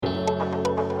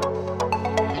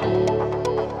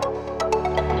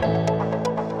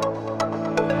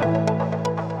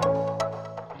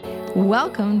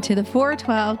Welcome to the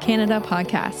 412 Canada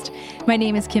podcast. My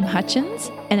name is Kim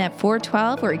Hutchins, and at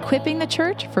 412, we're equipping the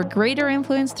church for greater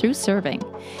influence through serving.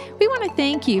 We want to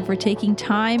thank you for taking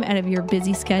time out of your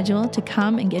busy schedule to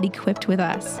come and get equipped with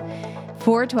us.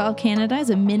 412 Canada is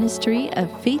a ministry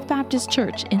of Faith Baptist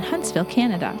Church in Huntsville,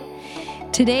 Canada.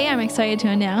 Today, I'm excited to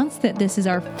announce that this is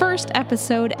our first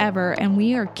episode ever, and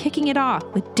we are kicking it off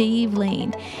with Dave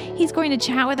Lane. He's going to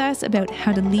chat with us about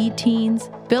how to lead teens,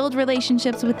 build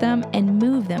relationships with them, and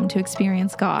move them to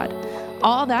experience God.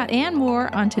 All that and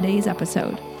more on today's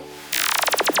episode.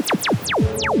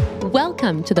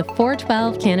 Welcome to the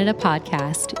 412 Canada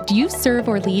podcast. Do you serve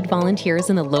or lead volunteers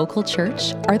in the local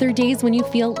church? Are there days when you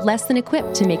feel less than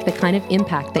equipped to make the kind of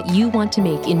impact that you want to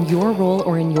make in your role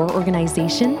or in your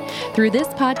organization? Through this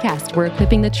podcast, we're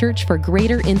equipping the church for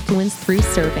greater influence through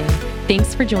serving.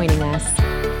 Thanks for joining us.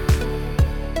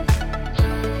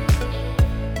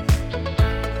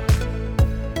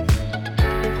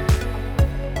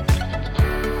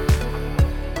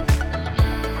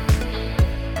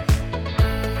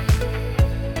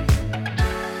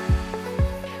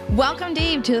 Welcome,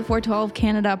 Dave, to the 412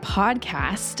 Canada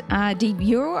podcast. Dave,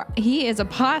 he is a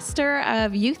pastor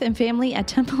of youth and family at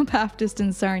Temple Baptist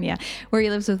in Sarnia, where he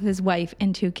lives with his wife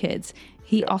and two kids.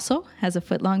 He also has a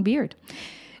foot-long beard.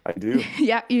 I do.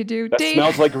 Yeah, you do. That Dave.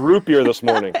 smells like root beer this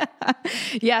morning.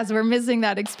 Yes, we're missing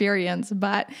that experience.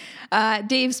 But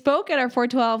Dave spoke at our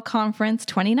 412 conference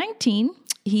 2019.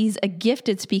 He's a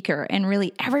gifted speaker, and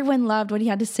really everyone loved what he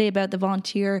had to say about the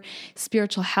volunteer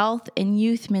spiritual health and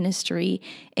youth ministry.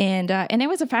 And it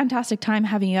was a fantastic time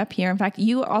having you up here. In fact,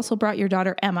 you also brought your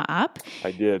daughter Emma up.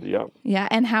 I did, yeah. Yeah,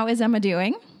 and how is Emma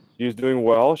doing? She's doing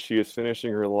well. She is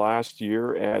finishing her last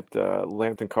year at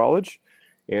Lambton College,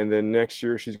 and then next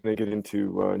year she's going to get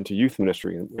into youth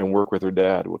ministry and work with her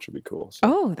dad, which will be cool. So.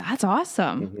 Oh, that's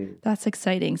awesome. Mm-hmm. That's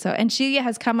exciting. So, and she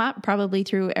has come up probably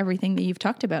through everything that you've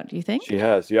talked about, do you think? She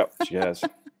has, yep, she has.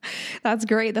 That's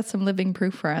great. That's some living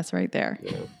proof for us right there.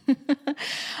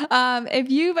 Yeah.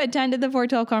 If you've attended the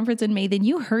 412 conference in May, then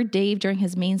you heard Dave during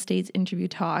his Mainstays interview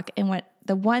talk, and what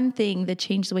the one thing that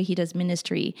changed the way he does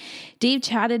ministry. Dave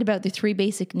chatted about the three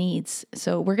basic needs.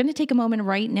 So we're going to take a moment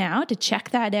right now to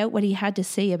check that out, what he had to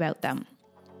say about them.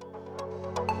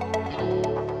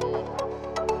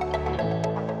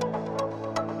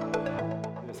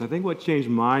 I think what changed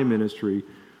my ministry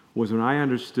was when I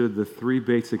understood the three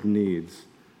basic needs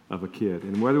of a kid.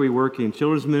 And whether we work in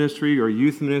children's ministry or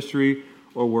youth ministry,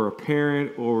 or we're a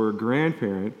parent or a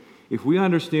grandparent, if we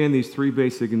understand these three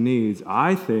basic needs,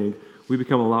 I think we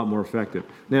become a lot more effective.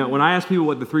 Now, when I ask people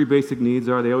what the three basic needs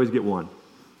are, they always get one.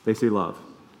 They say love.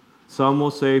 Some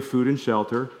will say food and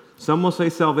shelter. Some will say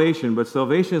salvation, but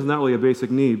salvation is not really a basic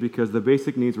need because the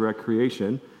basic needs were at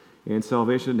creation, and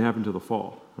salvation didn't happen until the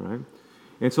fall, right?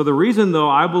 And so the reason, though,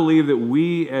 I believe that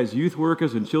we as youth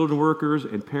workers and children workers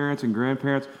and parents and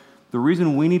grandparents, the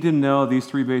reason we need to know these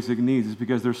three basic needs is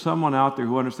because there's someone out there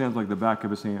who understands like the back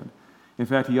of his hand. In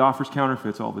fact, he offers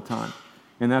counterfeits all the time.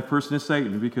 And that person is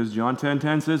Satan, because John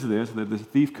 10:10 says this, that the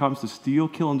thief comes to steal,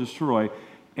 kill, and destroy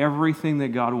everything that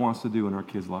God wants to do in our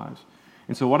kids' lives.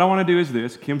 And so what I want to do is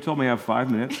this. Kim told me I have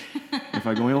 5 minutes. If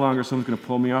I go any longer, someone's going to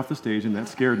pull me off the stage, and that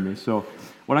scared me. So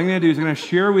what I'm going to do is I'm going to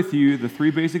share with you the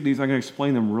three basic needs. I'm going to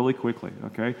explain them really quickly,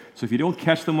 okay? So if you don't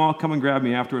catch them all, come and grab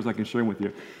me afterwards. I can share them with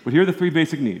you. But here are the three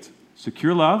basic needs: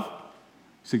 secure love,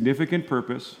 significant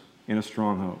purpose, and a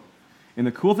strong hope. And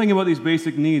the cool thing about these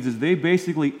basic needs is they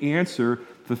basically answer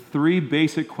the three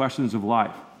basic questions of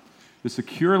life. The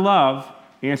secure love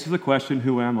answers the question,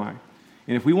 who am I?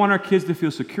 And if we want our kids to feel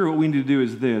secure, what we need to do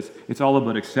is this. It's all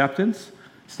about acceptance,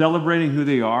 celebrating who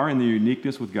they are and their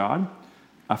uniqueness with God,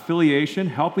 affiliation,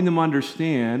 helping them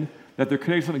understand that they're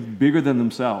connected to something bigger than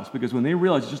themselves. Because when they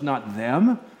realize it's just not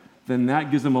them, then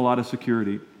that gives them a lot of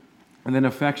security. And then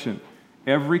affection.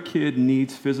 Every kid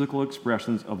needs physical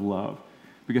expressions of love.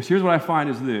 Because here's what I find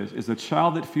is this, is a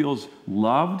child that feels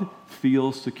loved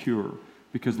feels secure,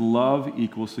 because love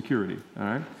equals security, all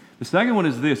right? The second one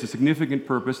is this, a significant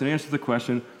purpose, and answers the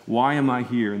question, why am I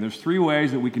here? And there's three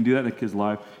ways that we can do that in a kid's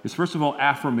life. Is first of all,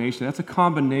 affirmation. That's a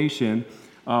combination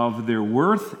of their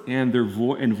worth and their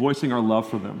and voicing our love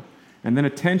for them. And then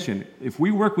attention. If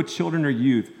we work with children or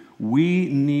youth, we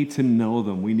need to know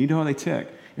them. We need to know how they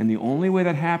tick. And the only way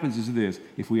that happens is this,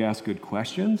 if we ask good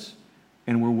questions,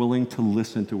 and we're willing to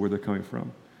listen to where they're coming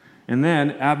from. And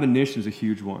then admonition is a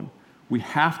huge one. We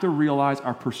have to realize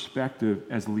our perspective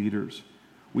as leaders.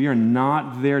 We are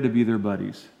not there to be their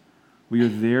buddies. We are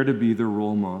there to be their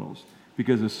role models.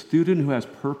 Because a student who has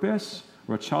purpose,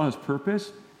 or a child who has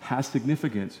purpose, has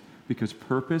significance. Because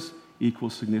purpose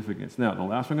equals significance. Now, the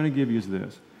last one I'm going to give you is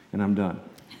this. and I'm done.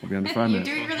 I'll be under 5 minutes.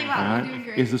 You're doing really well. All right? You're doing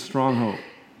great. Is the strong hope.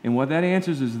 And what that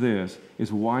answers is this,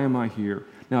 is why am I here?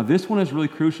 Now, this one is really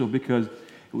crucial because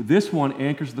this one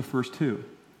anchors the first two.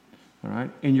 All right?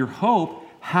 And your hope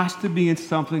has to be in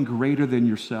something greater than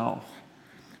yourself.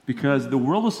 Because the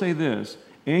world will say this,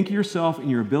 anchor yourself in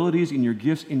your abilities, in your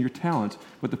gifts, in your talents.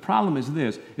 But the problem is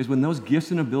this, is when those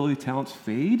gifts and ability talents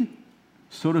fade,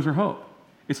 so does your hope.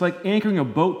 It's like anchoring a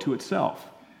boat to itself.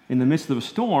 In the midst of a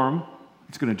storm,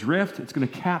 it's going to drift, it's going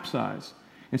to capsize.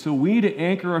 And so we need to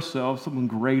anchor ourselves something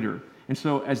greater. And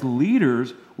so as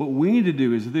leaders, what we need to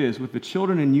do is this, with the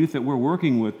children and youth that we're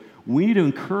working with, we need to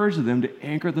encourage them to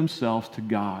anchor themselves to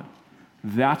God.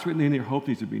 That's what their hope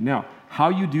needs to be. Now, how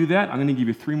you do that, I'm going to give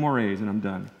you 3 more A's and I'm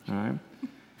done. All right?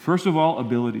 First of all,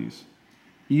 abilities.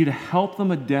 You need to help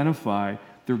them identify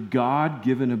their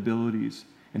God-given abilities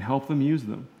and help them use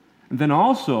them. And then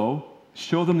also,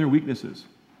 show them their weaknesses,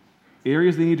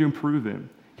 areas they need to improve in.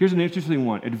 Here's an interesting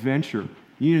one, adventure.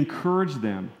 You need to encourage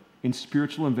them in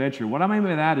spiritual adventure. What I mean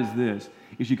by that is this,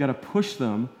 is you got to push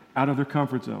them out of their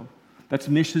comfort zone. That's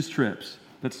missions trips.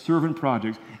 That's servant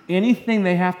projects. Anything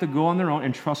they have to go on their own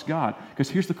and trust God. Because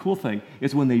here's the cool thing,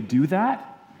 is when they do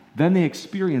that, then they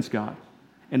experience God.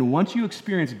 And once you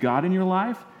experience God in your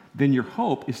life, then your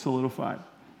hope is solidified.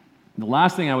 And the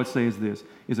last thing I would say is this,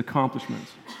 is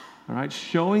accomplishments. All right?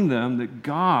 Showing them that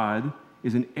God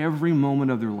is in every moment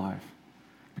of their life.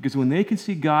 Because when they can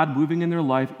see God moving in their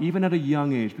life, even at a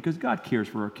young age, because God cares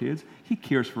for our kids, He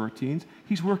cares for our teens,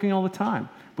 He's working all the time.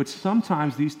 But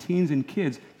sometimes these teens and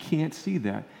kids can't see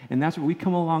that. And that's where we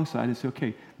come alongside and say,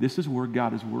 okay, this is where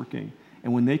God is working.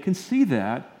 And when they can see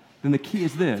that, then the key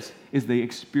is this, is they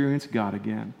experience God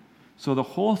again. So the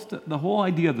whole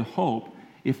idea of the hope,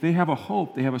 if they have a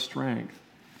hope, they have a strength.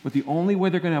 But the only way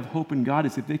they're going to have hope in God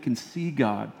is if they can see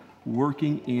God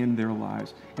working in their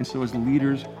lives. And so as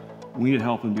leaders, we need to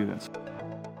help them do this.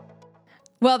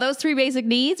 Well, those 3 basic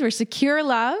needs were secure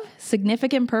love,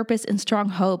 significant purpose, and strong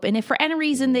hope. And if for any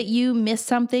reason that you missed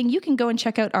something, you can go and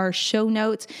check out our show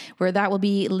notes where that will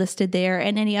be listed there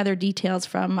and any other details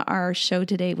from our show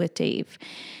today with Dave.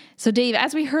 So Dave,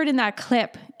 as we heard in that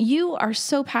clip, you are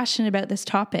so passionate about this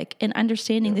topic and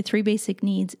understanding the 3 basic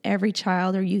needs every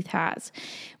child or youth has,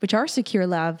 which are secure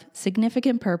love,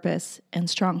 significant purpose, and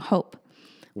strong hope.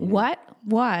 What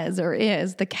was or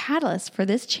is the catalyst for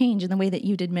this change in the way that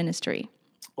you did ministry?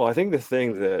 Well, I think the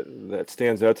thing that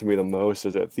stands out to me the most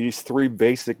is that these 3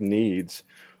 basic needs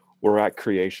were at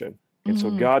creation. And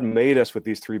so God made us with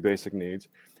these 3 basic needs.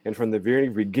 And from the very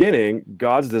beginning,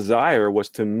 God's desire was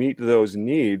to meet those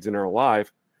needs in our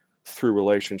life through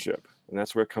relationship. And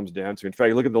that's where it comes down to. In fact,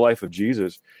 you look at the life of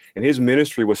Jesus, and his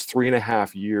ministry was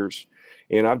 3.5 years.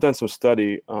 And I've done some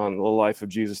study on the life of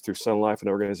Jesus through Sun Life, an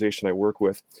organization I work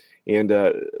with. And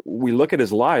we look at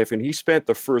his life, and he spent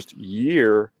the first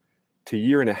year to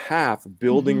 1.5 years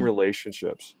building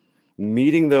relationships,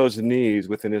 meeting those needs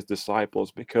within his disciples,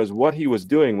 because what he was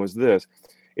doing was this,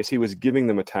 is he was giving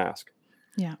them a task.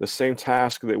 Yeah. The same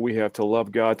task that we have to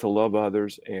love God, to love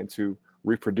others, and to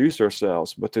reproduce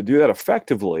ourselves. But to do that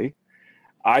effectively,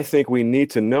 I think we need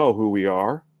to know who we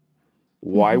are,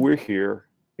 why we're here,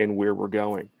 and where we're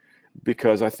going.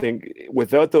 Because I think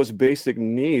without those basic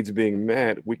needs being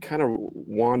met, we kind of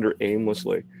wander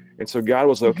aimlessly. And so God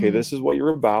was like, okay, this is what you're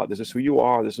about. This is who you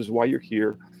are. This is why you're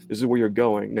here. This is where you're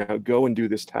going. Now go and do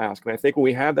this task. And I think when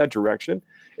we have that direction,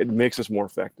 it makes us more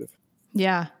effective.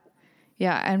 Yeah.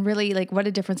 Yeah. And really, like, what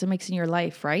a difference it makes in your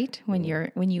life, right? When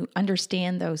you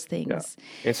understand those things.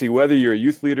 Yeah. And see, whether you're a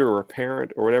youth leader or a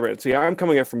parent or whatever, see, I'm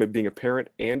coming up from it being a parent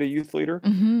and a youth leader.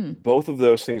 Both of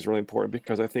those things are really important,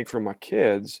 because I think for my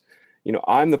kids,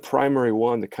 I'm the primary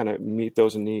one to kind of meet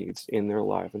those needs in their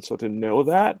life. And so to know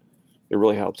that, it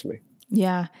really helps me.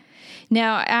 Yeah.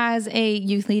 Now, as a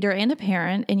youth leader and a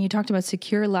parent, and you talked about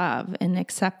secure love and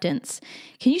acceptance,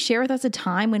 can you share with us a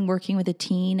time when working with a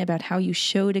teen about how you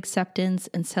showed acceptance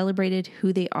and celebrated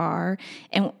who they are?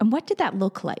 And what did that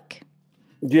look like?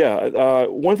 Yeah.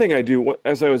 One thing I do,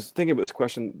 as I was thinking about this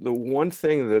question, the one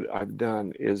thing that I've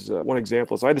done is, one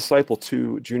example is I disciple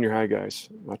 2 junior high guys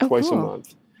twice a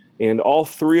month. And all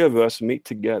 3 of us meet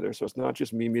together. So it's not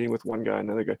just me meeting with one guy,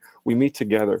 another guy. We meet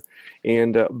together.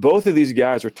 And both of these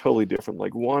guys are totally different.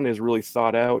 Like, one is really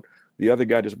thought out. The other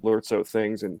guy just blurts out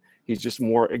things, and he's just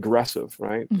more aggressive,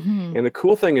 right? And the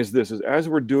cool thing is this, is as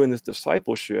we're doing this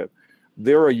discipleship,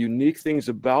 there are unique things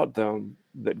about them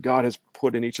that God has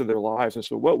put in each of their lives. And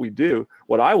so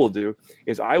what I will do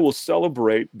is I will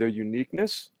celebrate their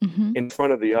uniqueness in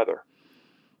front of the other.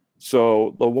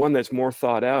 So the one that's more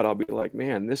thought out, I'll be like,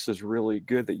 man, this is really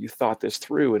good that you thought this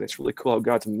through, and it's really cool how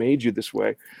God's made you this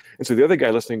way. And so the other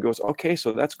guy listening goes, okay,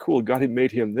 so that's cool. God had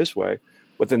made him this way.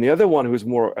 But then the other one who's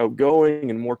more outgoing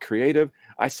and more creative,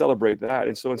 I celebrate that.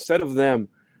 And so instead of them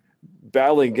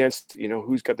battling against,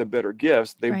 who's got the better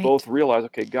gifts, they both realize,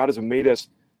 okay, God has made us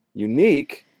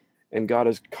unique, and God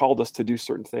has called us to do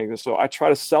certain things. And so I try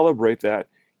to celebrate that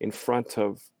in front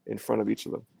of each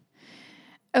of them.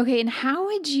 Okay, and how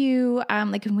would you,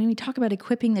 like when we talk about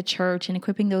equipping the church and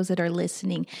equipping those that are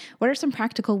listening, what are some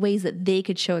practical ways that they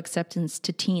could show acceptance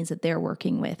to teens that they're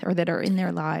working with or that are in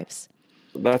their lives?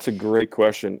 That's a great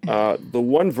question. The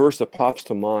one verse that pops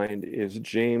to mind is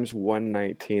James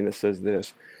 1:19 that says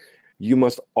this: you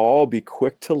must all be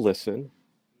quick to listen,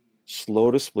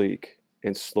 slow to speak,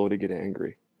 and slow to get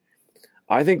angry.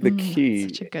 I think the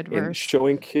key in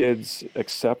showing kids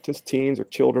acceptance, teens or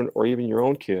children, or even your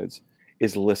own kids,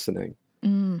 is listening.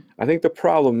 I think the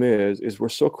problem is we're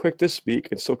so quick to speak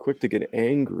and so quick to get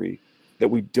angry that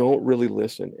we don't really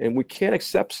listen. And we can't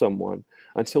accept someone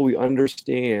until we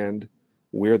understand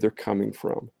where they're coming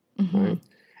from. Right?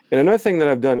 And another thing that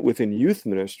I've done within youth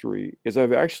ministry is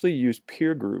I've actually used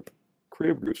creative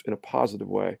groups in a positive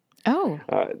way.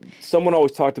 Someone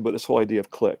always talked about this whole idea of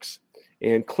cliques.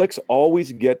 And cliques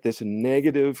always get this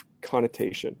negative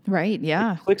connotation. Right,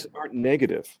 yeah. But cliques aren't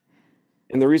negative.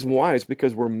 And the reason why is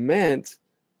because we're meant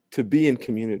to be in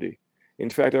community. In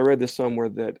fact, I read this somewhere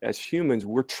that as humans,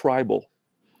 we're tribal.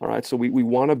 All right. So we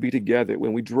want to be together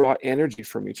when we draw energy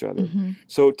from each other.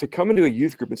 So to come into a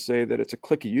youth group and say that it's a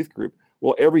cliquey youth group,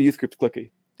 well, every youth group's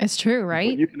cliquey. It's true,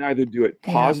 right? But you can either do it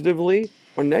positively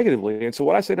or negatively. And so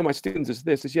what I say to my students is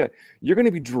this, you're going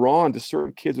to be drawn to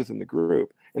certain kids within the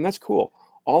group. And that's cool.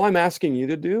 All I'm asking you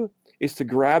to do is to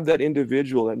grab that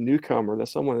individual, that newcomer, that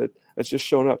someone that's just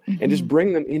shown up, and just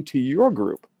bring them into your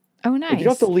group. Oh, nice. And you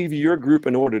don't have to leave your group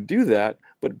in order to do that,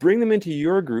 but bring them into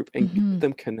your group and get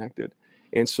them connected.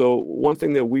 And so one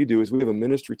thing that we do is we have a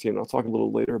ministry team. I'll talk a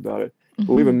little later about it. But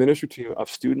we have a ministry team of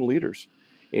student leaders.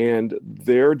 And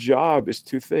their job is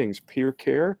two things: peer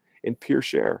care and peer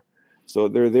share. So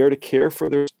they're there to care for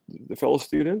the fellow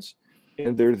students,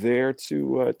 and they're there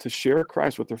to share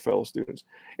Christ with their fellow students.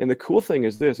 And the cool thing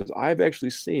is this: is I've actually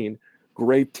seen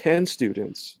grade 10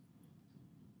 students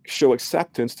show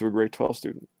acceptance to a grade 12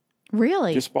 student.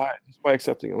 Really? Just by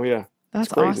accepting them. Oh, yeah.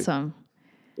 That's awesome.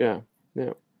 Yeah.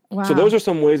 Wow. So those are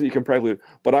some ways that you can practically.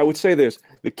 But I would say this: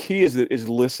 the key is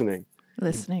listening.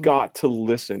 Listening. You've got to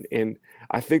listen. And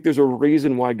I think there's a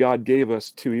reason why God gave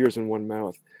us 2 ears and 1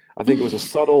 mouth. I think it was a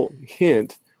subtle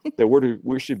hint that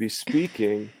we should be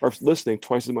speaking or listening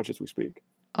twice as much as we speak.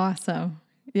 Awesome.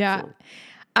 Yeah. So.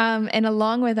 And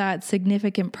along with that,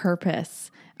 significant purpose.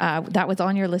 That was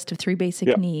on your list of 3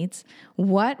 basic needs.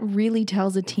 What really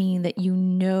tells a teen that you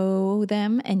know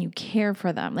them and you care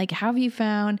for them? Like, have you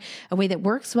found a way that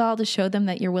works well to show them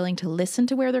that you're willing to listen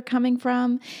to where they're coming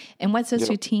from? And what says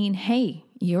to a teen, hey,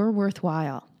 you're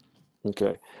worthwhile?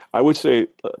 Okay. I would say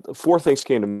 4 things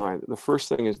came to mind. The first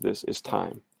thing is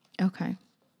time. Okay.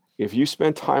 If you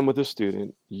spend time with a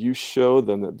student, you show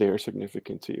them that they are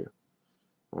significant to you.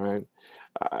 All right.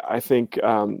 I think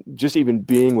just even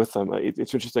being with them,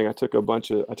 it's interesting. I took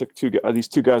these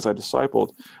 2 guys I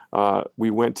discipled.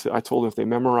 I told them if they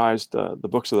memorized the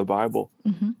books of the Bible,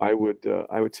 I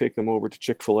would take them over to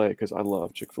Chick-fil-A because I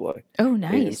love Chick-fil-A. Oh,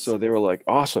 nice. And so they were like,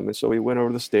 awesome. And so we went over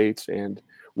to the States and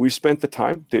we spent the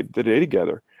day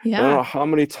together. Yeah. I don't know how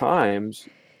many times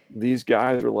these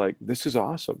guys were like, this is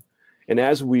awesome. And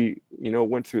as we,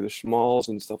 went through the schmalls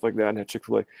and stuff like that and had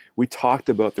Chick-fil-A, we talked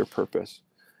about their purpose.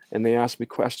 And they asked me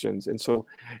questions. And so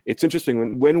it's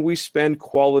interesting when we spend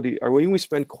quantity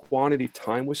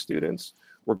time with students,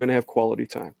 we're going to have quality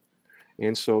time.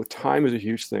 And so time is a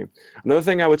huge thing. Another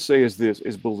thing I would say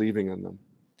is believing in them.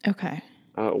 Okay.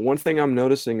 One thing I'm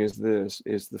noticing is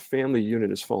the family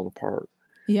unit is falling apart.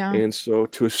 Yeah. And so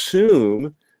to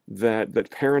assume that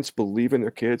parents believe in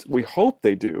their kids, we hope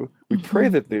they do. We pray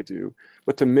that they do.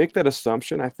 But to make that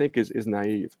assumption, I think is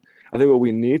naive. I think what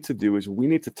we need to do is we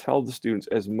need to tell the students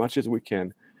as much as we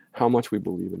can how much we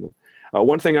believe in them.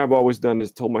 One thing I've always done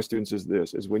is told my students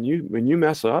is when you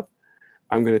mess up,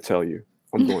 I'm going to tell you.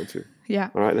 I'm going to. Yeah.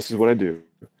 All right. This is what I do.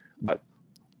 But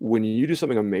when you do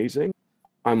something amazing,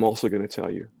 I'm also going to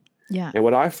tell you. Yeah. And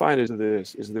what I find is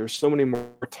there's so many more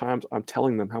times I'm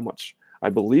telling them how much I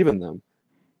believe in them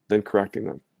than correcting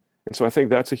them. And so I think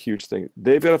that's a huge thing.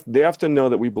 They have to know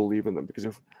that we believe in them, because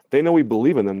if they know we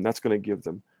believe in them, that's going to give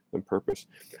them purpose.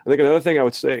 I think another thing I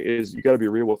would say is you got to be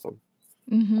real with them.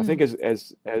 I think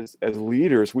as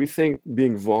leaders, we think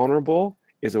being vulnerable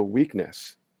is a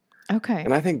weakness. Okay.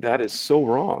 And I think that is so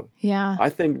wrong. Yeah. I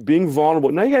think being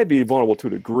vulnerable, now you got to be vulnerable to a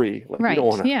degree. Like Right. you don't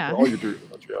want to Yeah. put all your dirty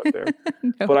laundry out there.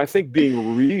 No. But I think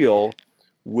being real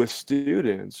with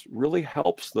students really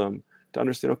helps them to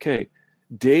understand, okay,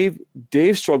 Dave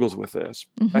struggles with this.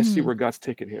 I see Mhm. where God's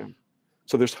taken him.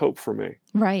 So there's hope for me.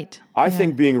 Right. I Yeah.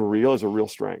 think being real is a real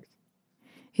strength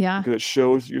Yeah. because it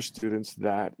shows your students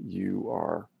that you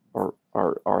are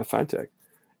authentic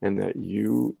and that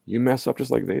you mess up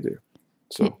just like they do.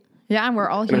 So Yeah, and we're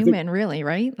all and I think- human, really,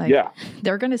 right? Like yeah,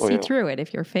 they're going to see yeah. through it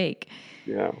if you're fake.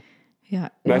 yeah. Yeah.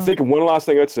 And I think one last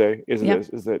thing I'd say is Yep. this: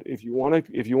 is that if you want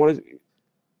to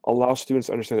allow students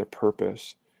to understand their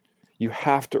purpose, you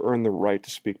have to earn the right to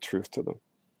speak truth to them.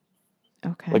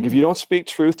 Okay. Like if you don't speak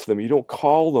truth to them, you don't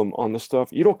call them on the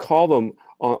stuff. You don't call them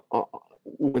on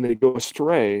when they go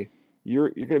astray. You're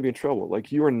going to be in trouble.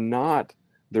 Like you are not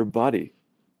their buddy.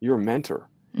 You're a mentor.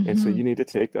 And so Mhm. you need to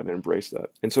take that and embrace that.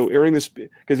 And so earning this,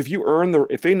 because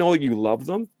if they know that you love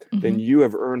them, then Mhm. you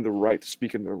have earned the right to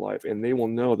speak in their life, and they will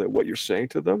know that what you're saying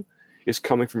to them is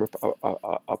coming from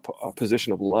a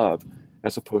position of love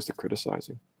as opposed to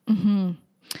criticizing. Mhm.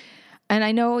 And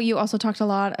I know you also talked a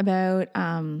lot about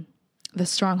the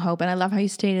strong hope. And I love how you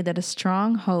stated that a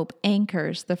strong hope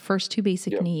anchors the first two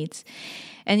basic Yep. needs.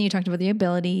 And you talked about the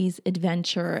abilities,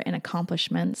 adventure, and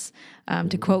accomplishments,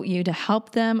 to quote you, to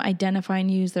help them identify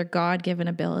and use their God-given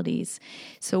abilities.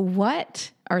 So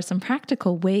what are some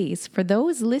practical ways for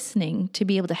those listening to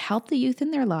be able to help the youth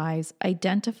in their lives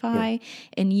identify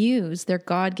and use their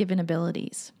God-given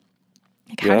abilities?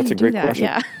 Like, Yeah, how that's do a you great do that? question.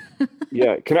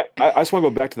 Yeah. Yeah, I just want to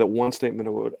go back to that one statement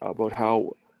about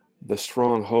how the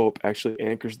strong hope actually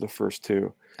anchors the first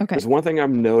two. Okay. There's one thing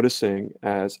I'm noticing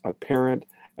as a parent,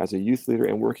 as a youth leader,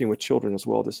 and working with children as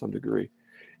well to some degree,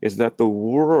 is that the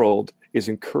world is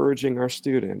encouraging our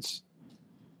students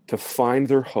to find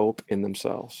their hope in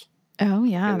themselves. Oh,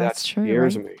 yeah, And that's that true.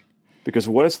 scares Right? me because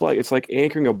what it's like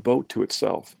anchoring a boat to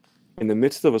itself. In the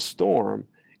midst of a storm,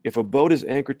 if a boat is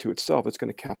anchored to itself, it's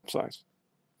going to capsize.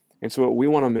 And so what we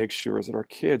want to make sure is that our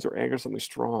kids are anchored to something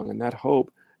strong, and that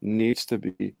hope needs to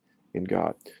be in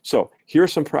God. So here are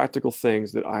some practical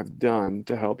things that I've done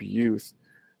to help youth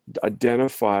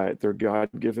identify their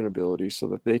God-given abilities so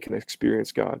that they can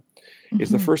experience God. Is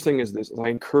the Mhm. first thing is this: I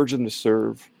encourage them to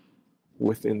serve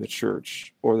within the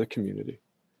church or the community.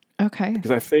 Okay.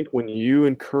 Because I think when you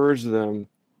encourage them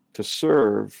to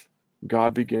serve,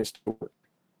 God begins to work.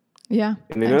 Yeah.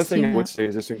 And the I've other thing seen I would that. say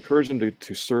is just encourage them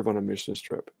to serve on a missions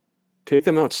trip. Take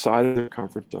them outside of their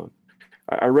comfort zone.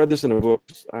 I read this in a book,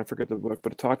 I forget the book,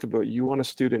 but it talked about you want a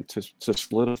student to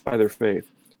solidify their faith,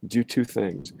 do two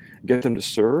things: get them to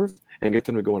serve and get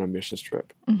them to go on a missions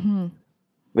trip. Hmm.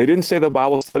 They didn't say the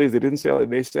Bible studies, they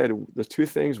said the two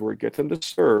things were get them to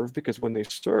serve, because when they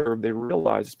serve, they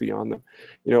realize it's beyond them.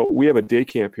 You know, we have a day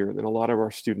camp here, and a lot of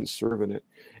our students serve in it.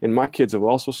 And my kids have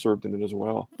also served in it as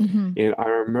well. Hmm. And I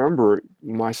remember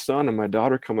my son and my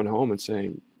daughter coming home and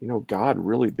saying, you know, God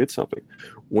really did something.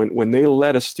 When they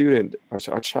led a student,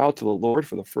 a child to the Lord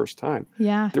for the first time,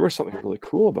 Yeah. there was something really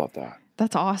cool about that.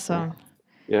 That's awesome.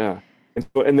 Yeah.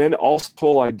 And then also the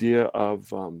whole idea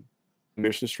of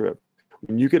mission trip.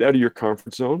 When you get out of your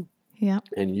comfort zone Yeah.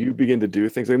 and you begin to do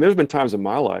things, and there's been times in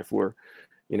my life where,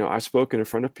 you know, I've spoken in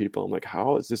front of people. I'm like,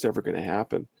 how is this ever going to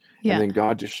happen? Yeah. And then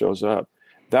God just shows up.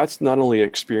 That's not only an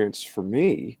experience for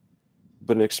me,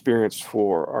 but an experience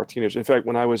for our teenagers. In fact,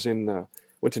 when I was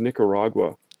went to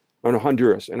Nicaragua, or no,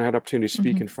 Honduras, and I had an opportunity to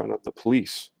speak Mhm. in front of the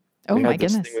police. Oh They my had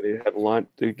this goodness. thing where they had lunch.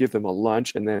 They give them a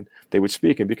lunch, and then they would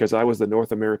speak. And because I was the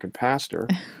North American pastor,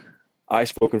 I had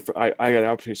an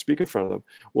opportunity to speak in front of them.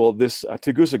 Well, this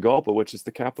Tegucigalpa, which is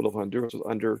the capital of Honduras, was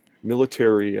under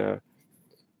military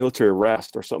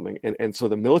arrest or something, and so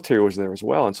the military was there as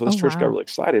well. And so this Oh, church got wow. really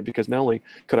excited because not only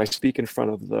could I speak in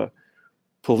front of the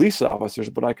police officers,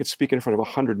 but I could speak in front of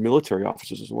 100 military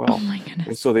officers as Oh well. my And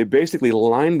goodness. so they basically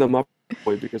lined them up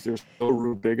because there was no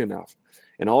room big enough.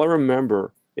 And all I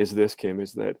remember is this, Kim,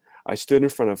 is that I stood in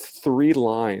front of 3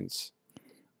 lines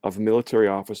of military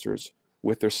officers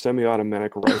with their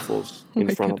semi-automatic rifles Oh in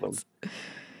my front goodness. of them.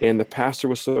 And the pastor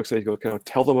was so excited, he goes, "Can I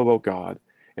tell them about God?"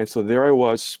 And so there I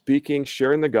was speaking,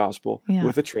 sharing the gospel Yeah.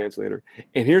 with a translator.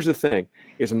 And here's the thing,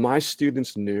 is my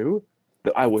students knew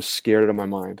that I was scared out of my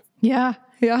mind. Yeah.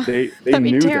 Yeah. They That'd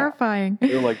be knew that. terrifying.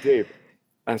 They were like, "Dave,"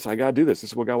 and I said, "I got to do this.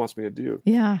 This is what God wants me to do."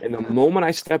 Yeah. And the moment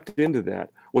I stepped into that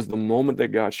was the moment that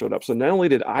God showed up. So not only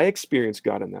did I experience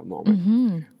God in that moment,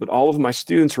 Hmm. but all of my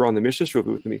students who are on the mission trip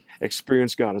with me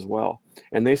experienced God as well.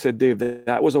 And they said, "Dave,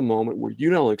 that was a moment where you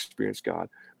not only experienced God,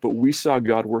 but we saw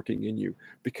God working in you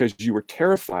because you were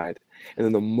terrified. And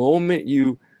then the moment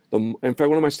you In fact,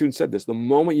 one of my students said this: the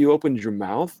moment you opened your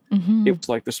mouth, it was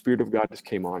like the Spirit of God just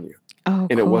came on you, Oh,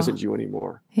 and it cool. wasn't you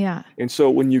anymore. Yeah. And so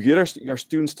when you get our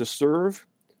students to serve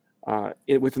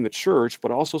within the church,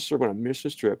 but also serve on a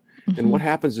mission trip, then what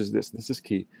happens is this is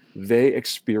key: they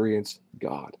experience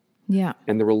God, Yeah.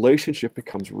 and the relationship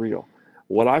becomes real.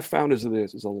 What I found is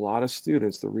a lot of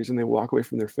students, the reason they walk away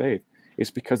from their faith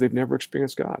is because they've never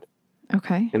experienced God.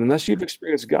 Okay. And unless you've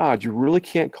experienced God, you really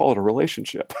can't call it a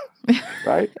relationship,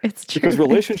 right? It's true. Because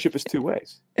relationship is two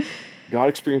ways. God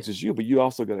experiences you, but you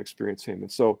also got to experience him.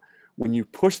 And so when you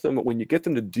push them, when you get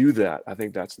them to do that, I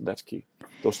think that's key.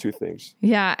 Those two things.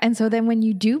 Yeah. And so then when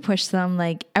you do push them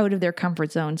like out of their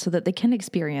comfort zone so that they can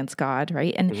experience God,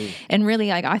 right? And really,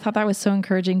 like, I thought that was so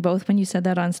encouraging, both when you said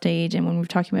that on stage and when we're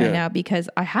talking about it now, because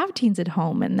I have teens at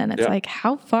home, and then it's like,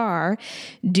 how far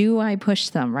do I push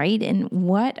them, right? And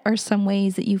what are some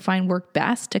ways that you find work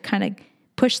best to kind of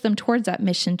push them towards that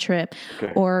mission trip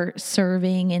or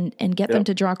serving and get them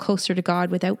to draw closer to God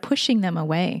without pushing them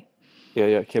away?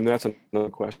 Yeah, Kim, that's another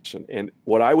question. And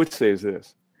what I would say is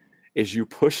this, is you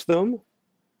push them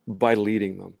by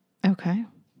leading them. Okay.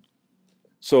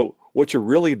 So what you're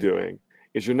really doing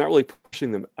is you're not really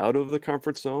pushing them out of the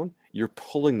comfort zone, you're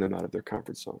pulling them out of their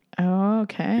comfort zone.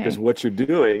 Okay. Because what you're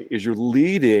doing is you're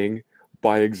leading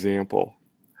by example.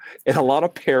 And a lot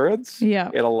of parents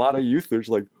and a lot of youth, they're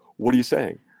like, what are you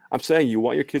saying? I'm saying you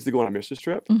want your kids to go on a mission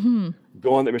trip?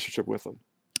 Go on that mission trip with them.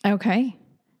 Okay.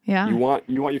 Yeah. You want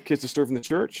your kids to serve in the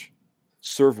church?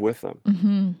 Serve with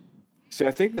them. See,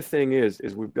 I think the thing is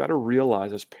we've got to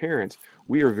realize as parents,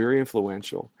 we are very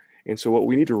influential. And so what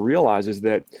we need to realize is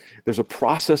that there's a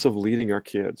process of leading our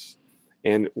kids.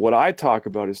 And what I talk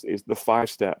about is the 5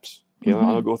 steps. You know,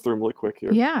 I'll go through them really quick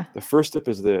here. Yeah. The first step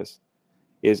is this,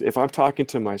 is if I'm talking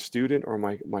to my student or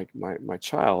my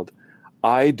child,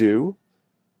 I do,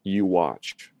 you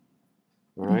watch.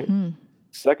 All right.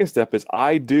 Second step is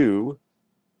I do,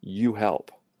 you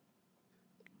help.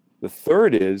 The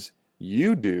third is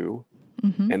you do,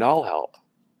 and I'll help.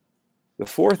 The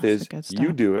fourth is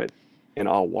you do it and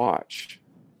I'll watch.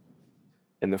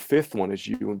 And the fifth one is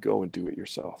you go and do it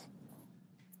yourself.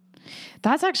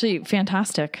 That's actually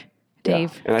fantastic,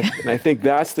 Dave. Yeah. And I think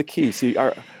that's the key. See,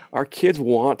 our kids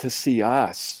want to see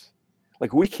us.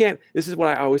 Like we can't, this is what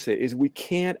I always say, is we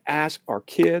can't ask our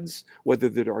kids, whether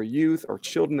they're our youth, our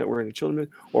children that we're in the children,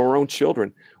 or our own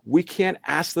children, we can't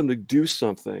ask them to do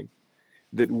something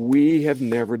that we have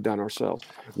never done ourselves.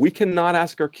 We cannot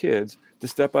ask our kids to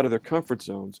step out of their comfort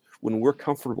zones when we're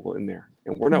comfortable in there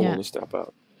and we're not willing to step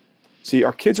out. See,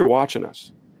 our kids are watching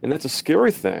us, and that's a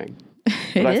scary thing.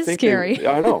 It is scary.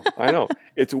 I know.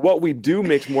 It's what we do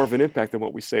makes more of an impact than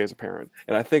what we say as a parent.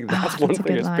 And I think that's one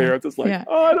thing as parents. It's like,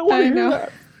 I don't want to hear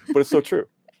that. But it's so true.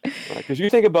 Because you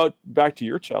think about back to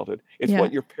your childhood, it's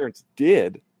what your parents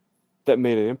did that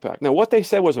made an impact. Now, what they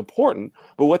said was important,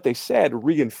 but what they said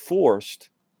reinforced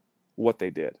what they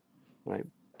did, right?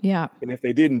 Yeah. And if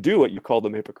they didn't do it, you called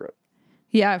them hypocrite.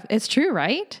 Yeah, it's true,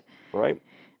 right? Right?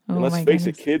 Oh, and let's face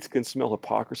it, kids can smell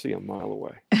hypocrisy a mile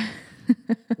away.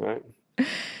 Right?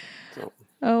 So.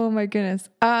 Oh my goodness.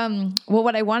 Well,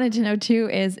 what I wanted to know too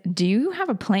is, do you have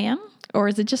a plan, or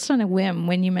is it just on a whim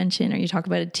when you mention or you talk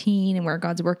about a teen and where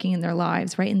God's working in their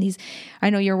lives, right? And I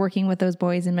know you're working with those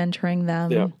boys and mentoring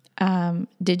them. Yeah.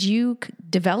 Did you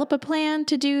develop a plan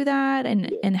to do that?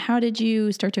 And how did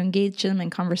you start to engage them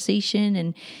in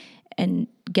conversation and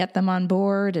get them on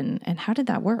board? And how did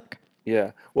that work?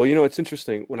 Yeah. Well, it's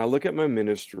interesting. When I look at my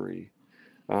ministry,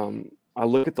 I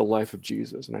look at the life of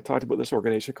Jesus, and I talked about this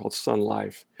organization called Sun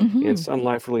Life, and Sun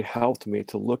Life really helped me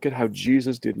to look at how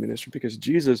Jesus did ministry, because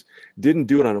Jesus didn't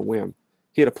do it on a whim.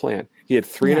 He had a plan. He had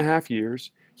 3.5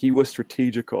 years. He was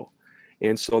strategical.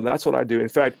 And so that's what I do. In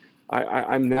fact,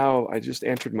 I just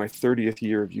entered my 30th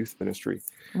year of youth ministry.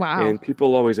 Wow. And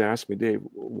people always ask me, Dave,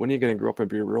 when are you going to grow up and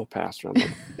be a real pastor? I'm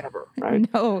like, never,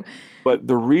 right? No. But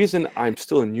the reason I'm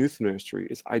still in youth ministry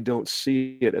is I don't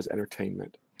see it as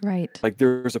entertainment. Right. Like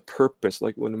there's a purpose.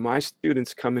 Like when my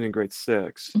students come in grade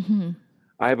 6,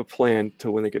 I have a plan to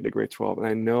when they get to grade 12, and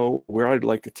I know where I'd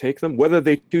like to take them. Whether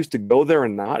they choose to go there or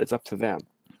not, it's up to them.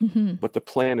 But the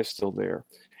plan is still there.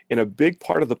 And a big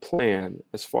part of the plan,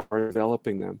 as far as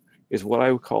developing them, is what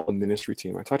I would call a ministry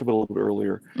team. I talked about it a little bit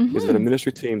earlier, is that a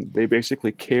ministry team, they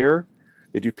basically care.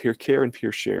 They do peer care and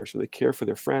peer share. So they care for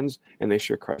their friends and they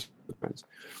share Christ with their friends.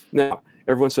 Now,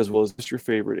 everyone says, well, is this your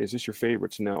favorite? Is this your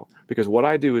favorites? No, because what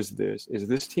I do is this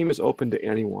team is open to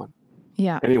anyone.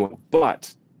 Yeah. Anyone,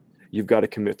 but you've got to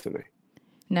commit to me.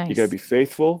 Nice. You got to be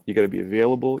faithful. You got to be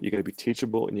available. You got to be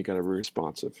teachable, and you got to be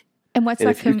responsive. And what's And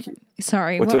that? if you-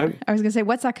 Sorry, What's that? I was going to say,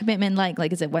 what's that commitment like?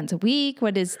 Like, is it once a week?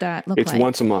 What does that look It's like?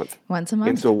 once a month. Once a month.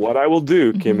 And so what I will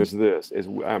do, Kim, Mhm. is this: is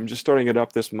I'm just starting it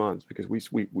up this month because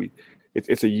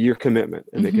it's a year commitment,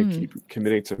 and they can Mhm. keep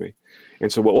committing to me.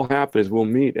 And so what will happen is we'll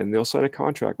meet, and they'll sign a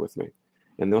contract with me,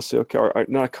 and they'll say, okay, or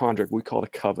not a contract, we call it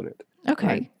a covenant. Okay.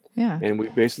 Right? Yeah. And we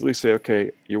basically say,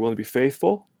 okay, you're willing to be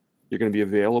faithful, you're going to be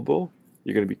available,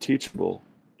 you're going to be teachable,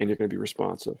 and you're going to be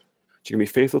responsive. So you're going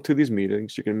to be faithful to these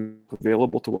meetings, you're going to be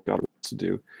available to what God wants to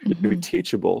do, you're going to be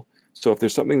teachable. So if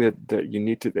there's something that you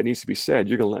need that needs to be said,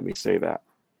 you're going to let me say that.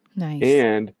 Nice.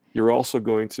 And you're also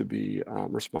going to be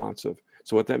responsive.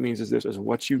 So what that means is this: is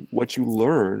what you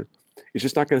learn is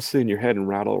just not going to sit in your head and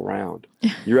rattle around.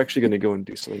 You're actually going to go and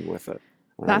do something with it.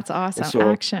 Right? That's awesome. And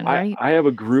so Action, right? I have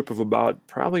a group of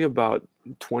probably about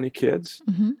 20 kids,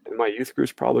 Mhm. and my youth group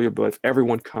is probably if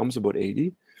everyone comes, about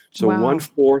 80. So Wow.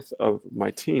 1/4 of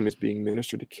my team is being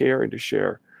ministered to care and to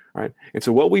share. Right. And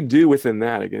so what we do within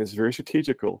that, again, is very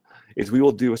strategical, is we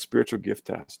will do a spiritual gift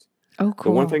test. Oh,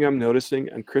 cool. The one thing I'm noticing,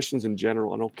 and Christians in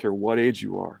general, I don't care what age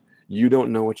you are, you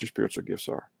don't know what your spiritual gifts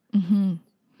are. Mhm.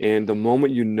 And the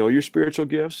moment you know your spiritual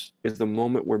gifts is the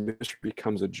moment where ministry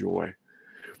becomes a joy.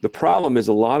 The problem is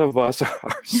a lot of us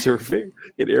are serving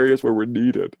in areas where we're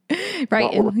needed,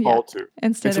 Right. not what we're Yeah. called to.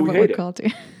 Instead And so of we what hate we're it. called to.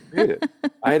 I hate it.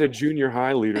 I had a junior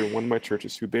high leader in one of my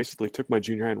churches who basically took my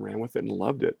junior high and ran with it and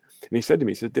loved it. And he said to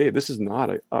me, he said, Dave, this is not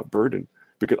a burden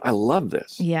because I love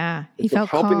this. Yeah. He And so felt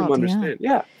helping them called. understand.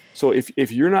 Yeah. So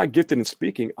if you're not gifted in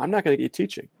speaking, I'm not going to get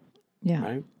teaching. Yeah.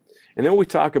 Right. And then what we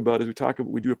talk about is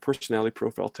we do a personality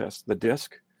profile test, the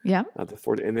DISC, Yeah.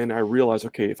 and then I realize,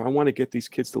 okay, if I want to get these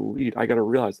kids to lead, I got to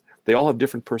realize they all have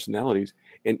different personalities,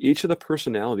 and each of the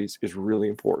personalities is really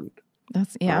important.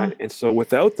 That's yeah. Right? And so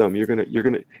without them, you're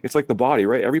gonna. It's like the body,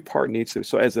 right? Every part needs to.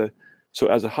 So as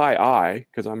a high I,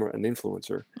 because I'm an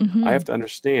influencer, Mhm. I have to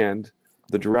understand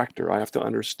the director. I have to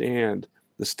understand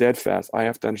the steadfast. I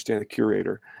have to understand the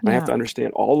curator. I have to Yeah.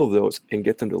 understand all of those and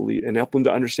get them to lead and help them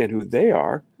to understand who they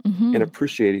are Mhm. and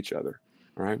appreciate each other.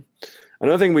 All right.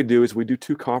 Another thing we do is we do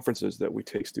 2 conferences that we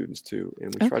take students to,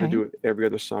 and we try to Okay. do it every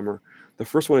other summer. The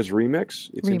first one is Remix.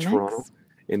 It's in Toronto. Remix.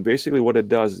 And basically what it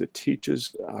does is it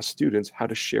teaches students how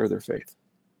to share their faith,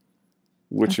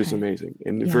 which is Okay. amazing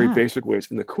in very Yeah. basic ways.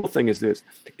 And the cool thing is this: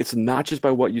 it's not just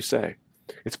by what you say,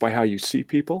 it's by how you see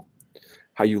people,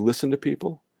 how you listen to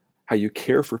people, how you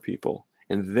care for people,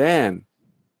 and then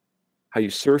how you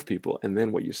serve people, and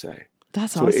then what you say.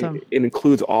 That's So awesome. it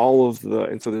includes all of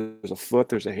and so there's a foot,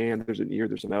 there's a hand, there's an ear,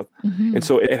 there's a mouth. Mhm. And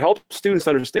so it helps students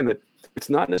understand that it's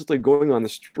not necessarily going on the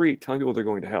street telling people they're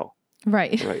going to hell,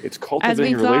 Right. right? It's As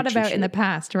cultivating we've a thought about in the relationship.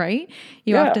 past, right?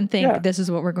 You Yeah, often think yeah. this is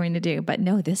what we're going to do, but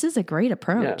no, this is a great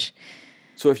approach.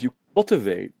 So if you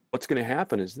cultivate, what's going to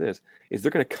happen is they're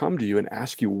going to come to you and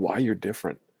ask you why you're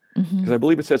different. Mhm. Because I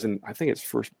believe it says I think it's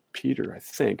 1 Peter,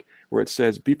 where it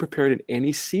says, be prepared in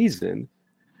any season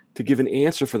to give an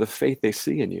answer for the faith they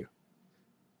see in you.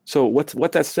 So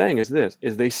what that's saying is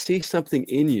they see something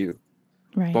in you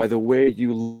Right. by the way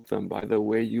you love them, by the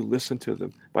way you listen to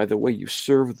them, by the way you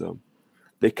serve them.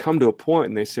 They come to a point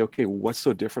and they say, okay, what's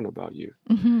so different about you?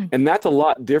 Mhm. And that's a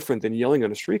lot different than yelling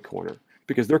on a street corner,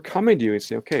 because they're coming to you and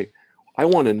saying, okay, I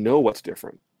want to know what's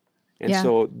different. And Yeah.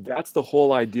 so that's the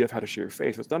whole idea of how to share your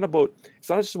faith. It's not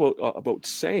just about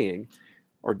saying,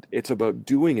 or it's about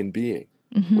doing and being,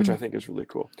 which Mhm. I think is really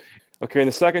cool. Okay, and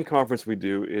the second conference we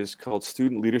do is called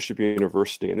Student Leadership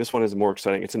University, and this one is more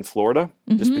exciting. It's in Florida.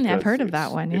 Just Mhm. I've because heard of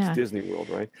that one. Yeah. It's Disney World,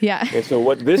 right? Yeah. And so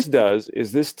what this does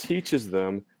is this teaches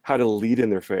them how to lead in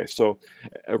their faith. So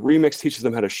a Remix teaches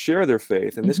them how to share their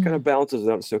faith, and this kind of balances it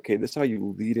out and say, okay, this is how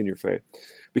you lead in your faith.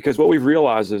 Because what we've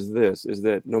realized is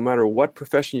that no matter what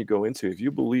profession you go into, if you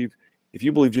believe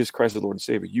Jesus Christ is Lord and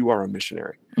Savior, you are a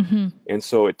missionary. Mhm. And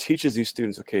so it teaches these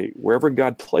students, okay, wherever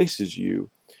God places you,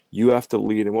 you have to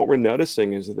lead. And what we're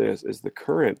noticing is the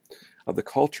current of the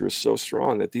culture is so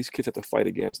strong that these kids have to fight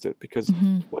against it, because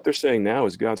Mhm. what they're saying now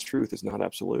is God's truth is not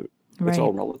absolute. It's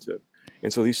all Right. relative.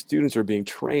 And so these students are being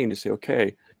trained to say,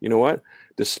 okay, you know what?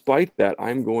 Despite that,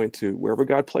 I'm going to, wherever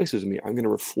God places me, I'm going to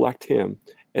reflect him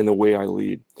in the way I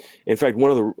lead. In fact,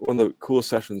 one of the coolest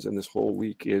sessions in this whole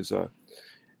week is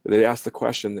they ask the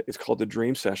question, it's called the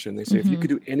dream session. They say, if you could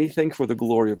do anything for the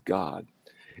glory of God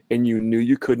and you knew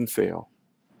you couldn't fail,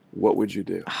 what would you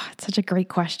do? Oh, it's such a great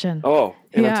question. Oh,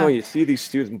 and I'm Yeah. telling you, see these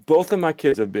students, both of my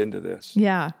kids have been to this.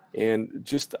 Yeah. And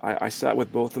just, I sat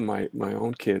with both of my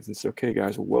own kids and said, okay,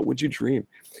 guys, what would you dream?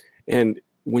 And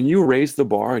when you raise the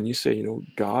bar and you say,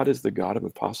 God is the God of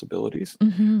impossibilities,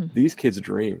 Mhm. these kids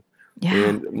dream. Yeah.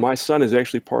 And my son is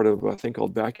actually part of a thing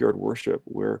called Backyard Worship,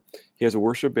 where he has a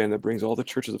worship band that brings all the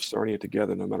churches of Sarnia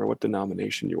together, no matter what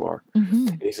denomination you are.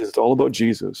 And he says, it's all about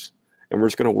Jesus, and we're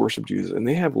just going to worship Jesus. And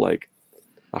they have like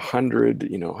 100,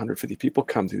 150 people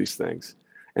come to these things,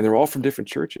 and they're all from different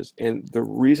churches. And the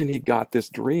reason he got this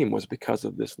dream was because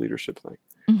of this leadership thing.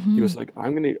 He was like,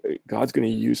 God's going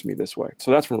to use me this way.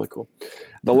 So that's really cool.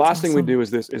 The last thing we do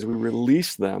is we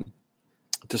release them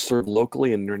to serve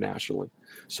locally and internationally.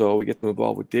 So we get them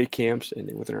involved with day camps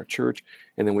and within our church,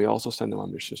 and then we also send them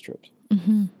on mission trips.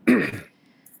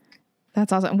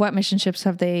 That's awesome. What mission trips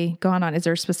have they gone on? Is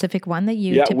there a specific one that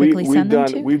you typically send them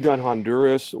to? We've done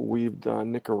Honduras. We've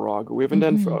done Nicaragua. We haven't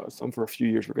done some for a few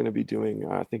years. We're going to be doing,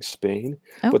 I think, Spain.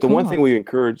 But the one thing we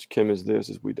encourage, Kim, is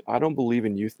I don't believe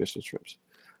in youth mission trips.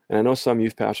 And I know some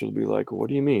youth pastors will be like, well, what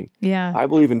do you mean? Yeah. I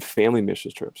believe in family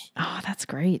mission trips. Oh, that's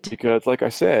great. Because like I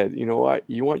said, you know what?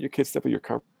 You want your kids to step out of your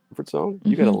comfort zone,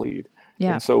 you got to lead.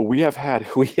 Yeah. And so we have had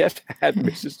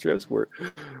mission trips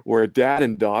where dad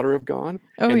and daughter have gone,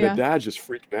 and the dad just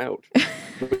freaked out.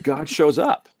 But God shows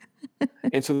up.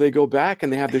 And so they go back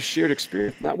and they have this shared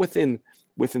experience, not within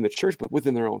the church, but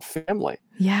within their own family.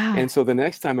 Yeah. And so the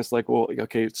next time it's like, well,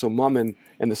 okay, so mom and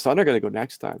the son are going to go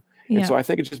next time. And so I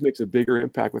think it just makes a bigger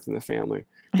impact within the family.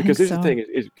 Because here's the thing,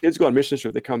 is kids go on mission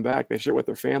trip, they come back, they share with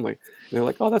their family, and they're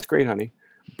like, oh, that's great, honey.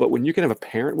 But when you can have a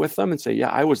parent with them and say, yeah,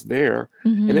 I was there,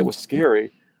 and it was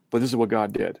scary, but this is what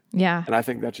God did. Yeah. And I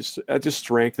think that just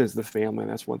strengthens the family,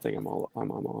 and that's one thing I'm all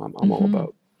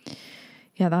about.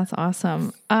 Yeah, that's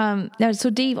awesome. Now, so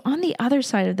Dave, on the other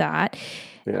side of that,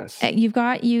 yes, you've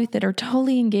got youth that are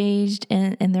totally engaged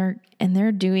and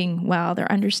they're doing well.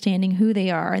 They're understanding who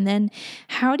they are. And then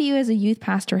how do you as a youth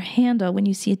pastor handle when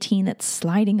you see a teen that's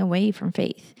sliding away from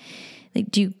faith? Like,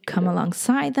 do you come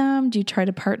alongside them? Do you try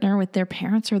to partner with their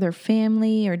parents or their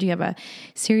family? Or do you have a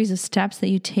series of steps that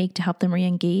you take to help them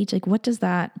re-engage? Like, what does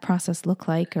that process look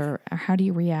like, or how do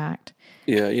you react?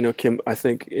 Yeah, Kim, I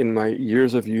think in my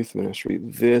years of youth ministry,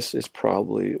 this is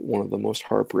probably one of the most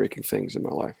heartbreaking things in my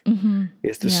life,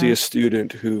 is to see a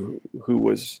student who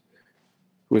was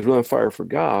really on fire for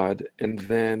God and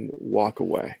then walk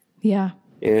away. Yeah.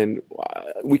 And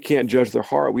we can't judge their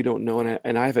heart. We don't know.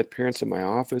 And I've had parents in my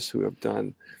office who have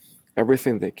done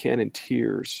everything they can in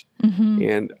tears.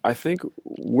 And I think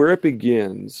where it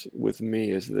begins with me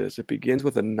is this. It begins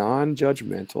with a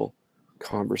non-judgmental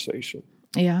conversation.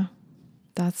 Yeah.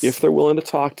 If they're willing to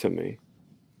talk to me,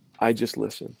 I just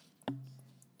listen.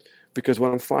 Because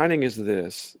what I'm finding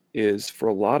is for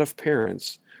a lot of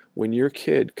parents, when your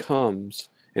kid comes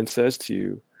and says to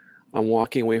you, I'm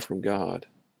walking away from God,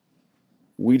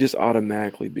 we just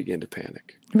automatically begin to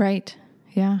panic. Right.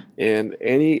 Yeah. And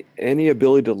any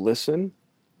ability to listen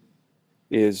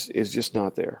is just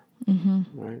not there.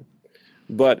 Right.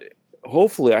 But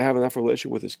hopefully I have enough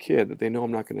relationship with this kid that they know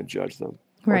I'm not going to judge them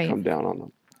or come down on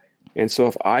them. And so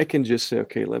if I can just say,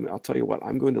 okay, I'll tell you what,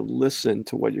 I'm going to listen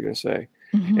to what you're going to say.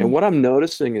 And what I'm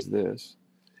noticing is this,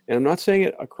 and I'm not saying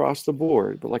it across the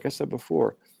board, but like I said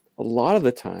before, a lot of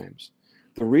the times,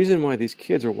 the reason why these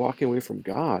kids are walking away from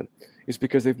God is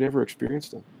because they've never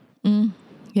experienced Him.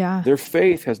 Yeah. Their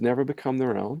faith has never become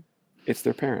their own. It's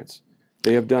their parents.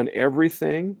 They have done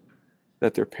everything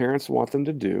that their parents want them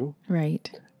to do.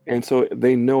 Right. And so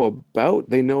they know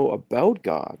about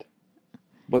God,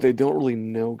 but they don't really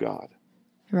know God.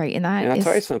 Right. And I'll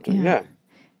tell you something. Yeah.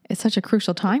 It's such a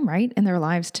crucial time, right, in their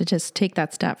lives to just take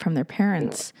that step from their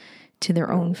parents to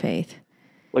their own faith.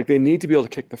 Like, they need to be able to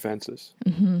kick the fences.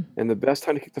 And the best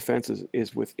time to kick the fences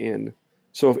is within.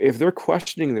 So if they're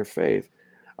questioning their faith,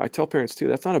 I tell parents too,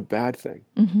 that's not a bad thing.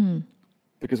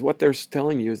 Because what they're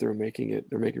telling you is they're making it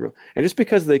real. And just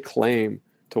because they claim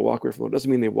to walk away from the Lord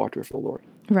doesn't mean they walked away from the Lord.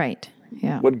 Right.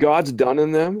 Yeah. What God's done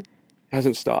in them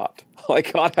hasn't stopped.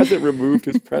 Like, God hasn't removed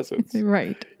His presence.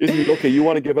 Right. Isn't it, okay, you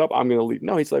want to give up? I'm going to leave.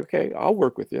 No, He's like, okay, I'll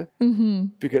work with you.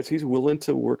 Because He's willing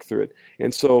to work through it.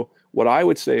 And so what I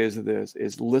would say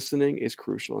is listening is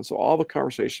crucial. And so I'll have a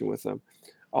conversation with them.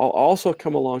 I'll also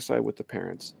come alongside with the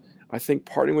parents. I think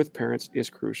partnering with parents is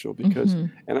crucial because,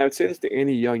 and I would say this to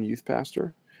any young youth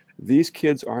pastor, these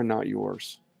kids are not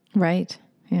yours. Right.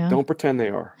 Yeah. Don't pretend they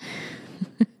are.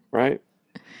 Right?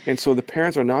 And so the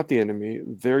parents are not the enemy.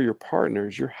 They're your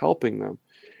partners. You're helping them.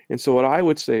 And so what I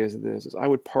would say is I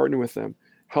would partner with them,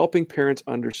 helping parents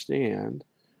understand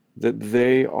that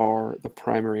they are the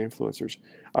primary influencers.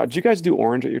 Do you guys do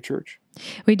Orange at your church?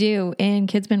 We do. In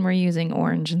Kidsman, we're using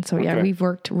Orange. And so, we've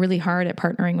worked really hard at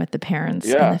partnering with the parents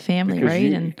and the family,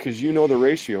 right? Because you know the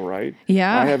ratio, right?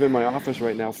 Yeah. I have in my office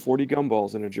right now 40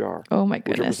 gumballs in a jar. Oh, my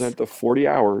goodness. Which represent the 40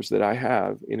 hours that I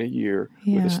have in a year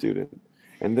with a student.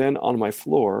 And then on my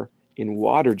floor in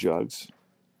water jugs,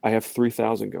 I have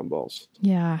 3,000 gumballs.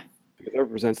 Yeah. It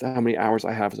represents how many hours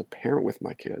I have as a parent with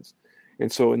my kids.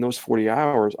 And so in those 40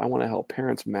 hours, I want to help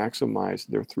parents maximize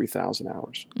their 3,000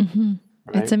 hours. Mm-hmm.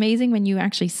 Right? It's amazing when you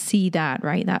actually see that,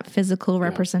 right? That physical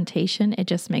representation. It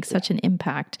just makes such an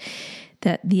impact,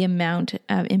 that the amount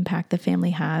of impact the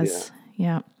family has.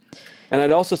 Yeah. And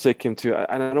I'd also say, Kim, too,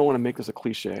 and I don't want to make this a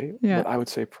cliche, but I would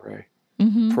say pray.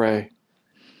 Mm-hmm. Pray.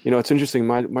 It's interesting.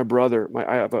 My brother,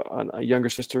 I have a younger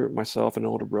sister, myself, and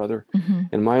an older brother. Mm-hmm.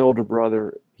 And my older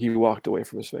brother, he walked away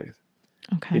from his faith.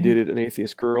 Okay. He dated an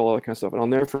atheist girl, all that kind of stuff. And I'll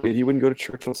never forget, he wouldn't go to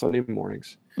church on Sunday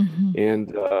mornings.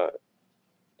 Mm-hmm.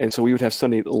 And so we would have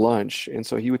Sunday lunch. And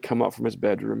so he would come up from his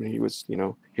bedroom, and he was,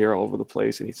 hair all over the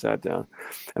place, and he sat down.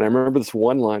 And I remember this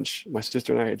one lunch, my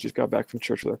sister and I had just got back from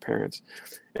church with our parents.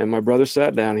 And my brother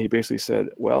sat down, and he basically said,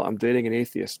 well, I'm dating an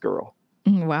atheist girl.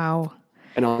 Wow.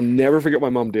 And I'll never forget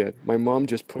what my mom did. My mom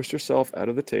just pushed herself out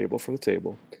of the table, from the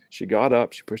table. She got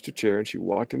up, she pushed her chair, and she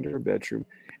walked into her bedroom,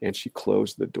 and she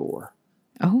closed the door.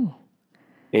 Oh.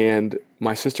 And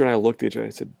my sister and I looked at each other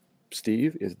and said,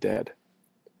 Steve is dead.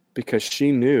 Because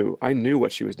I knew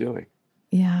what she was doing.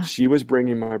 Yeah. She was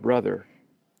bringing my brother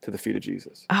to the feet of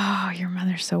Jesus. Oh, your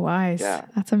mother's so wise. Yeah.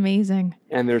 That's amazing.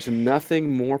 And there's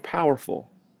nothing more powerful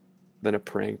than a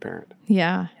praying parent.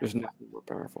 Yeah. There's nothing more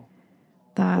powerful.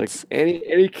 That's like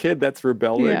any kid that's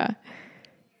rebelling. Yeah.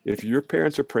 If your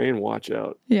parents are praying, watch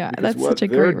out. Yeah, Because that's such a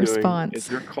great response. is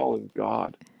they're calling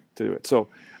God to do it. So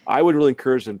I would really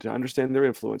encourage them to understand their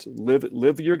influence,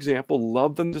 live your example,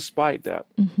 love them despite that,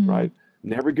 right?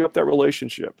 Never give up that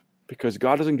relationship, because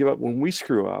God doesn't give up when we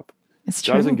screw up. It's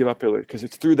God true. doesn't give up because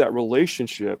it's through that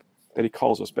relationship that he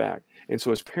calls us back. And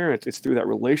so as parents, it's through that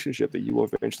relationship that you will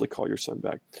eventually call your son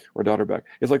back or daughter back.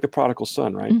 It's like the prodigal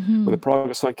son, right? When the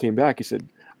prodigal son came back, he said,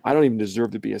 I don't even deserve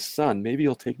to be a son. Maybe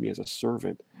he'll take me as a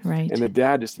servant. Right. And the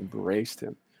dad just embraced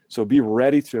him. So be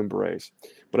ready to embrace.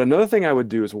 But another thing I would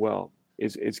do as well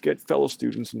is get fellow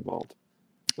students involved.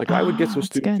 Like I would get some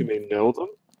students who may know them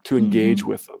to engage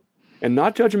with them. And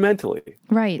not judgmentally,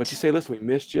 right? But to say, listen, we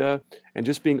missed you, and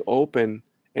just being open.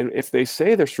 And if they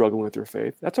say they're struggling with their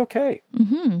faith, that's okay.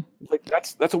 Like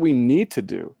that's what we need to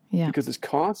do. Yeah. Because it's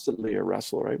constantly a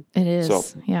wrestle, right? It is. So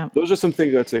yeah. Those are some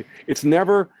things I'd say. There's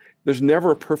never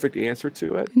a perfect answer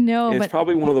to it. No, and but it's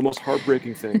probably one of the most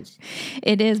heartbreaking things.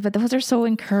 It is, but those are so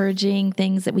encouraging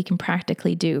things that we can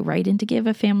practically do, right? And to give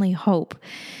a family hope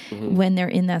when they're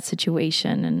in that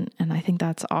situation. And I think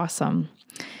that's awesome.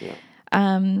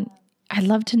 Yeah. I'd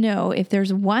love to know if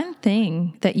there's one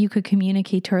thing that you could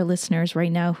communicate to our listeners right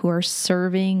now who are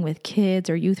serving with kids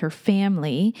or youth or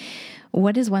family.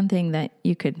 What is one thing that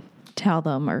you could tell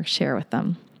them or share with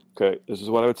them? Okay, this is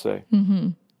what I would say.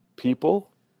 People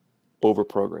over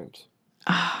programs.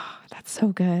 Oh, that's so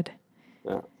good.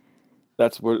 Yeah,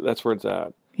 that's where it's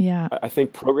at. Yeah. I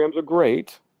think programs are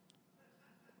great.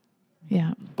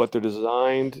 Yeah. But they're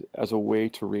designed as a way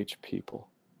to reach people.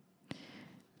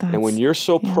 And when you're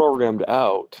so programmed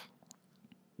out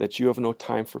that you have no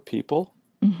time for people,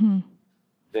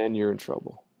 then you're in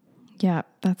trouble. Yeah,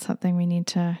 that's something we need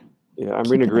to. Yeah, I'm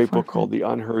reading a great book called The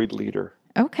Unhurried Leader.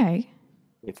 Okay.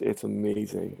 It's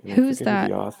amazing. And Who's that?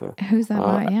 The author. Who's that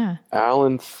by? Yeah.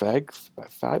 Alan Fadlin.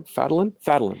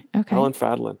 Okay. Alan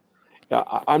Fadlin. Yeah,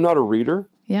 I'm not a reader.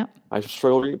 Yeah. I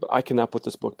struggle to read, but I cannot put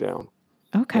this book down.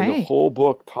 Okay. And the whole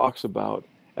book talks about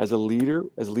as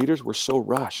leaders, we're so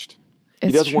rushed. He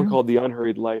It's does true. one called The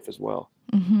Unhurried Life as well.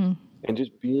 And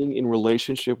just being in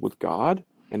relationship with God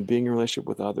and being in relationship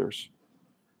with others.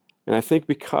 And I think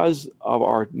because of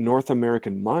our North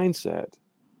American mindset,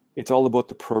 it's all about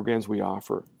the programs we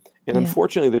offer. And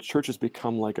unfortunately, the church has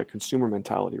become like a consumer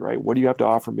mentality, right? What do you have to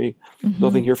offer me?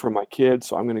 Nothing here for my kids,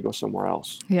 so I'm going to go somewhere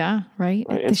else. Yeah, right.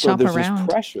 Right? They And so shop there's around. this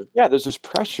pressure. Yeah, there's this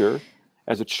pressure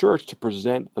as a church to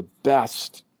present the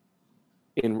best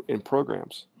in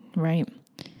programs. Right.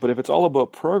 But if it's all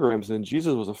about programs, then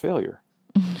Jesus was a failure.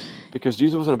 Because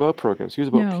Jesus wasn't about programs. He was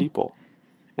about No. people.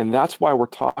 And that's why we're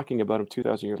talking about him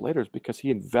 2,000 years later, is because he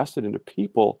invested into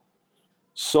people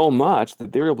so much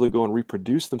that they were able to go and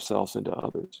reproduce themselves into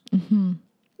others.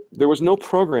 There was no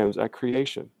programs at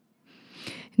creation,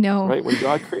 No. right? When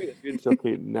God created, he didn't say,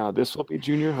 okay, now this will be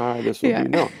junior high, this will Yeah. be,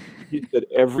 no. He said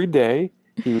every day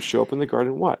he would show up in the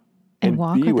garden, what? And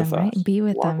walk be with them, right? us. And be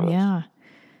with Walk them. with us. Yeah.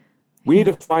 We need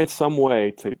to find some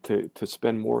way to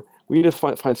spend more. We need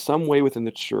to find some way within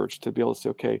the church to be able to say,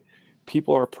 okay,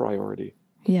 people are a priority.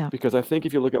 Yeah. Because I think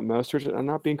if you look at most churches, I'm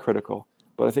not being critical,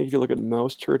 but I think if you look at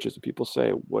most churches and people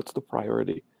say, what's the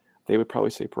priority? They would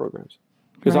probably say programs.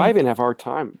 Because I Right. even have a hard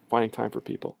time finding time for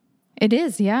people. It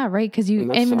is, yeah, right. Because the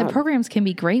sad. programs can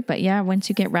be great, but yeah, once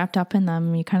you get wrapped up in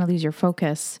them, you kind of lose your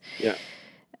focus. Yeah.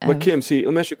 But Kim, see,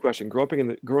 let me ask you a question.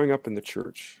 Growing up in the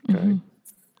church, okay,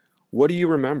 what do you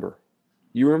remember?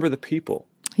 You remember the people.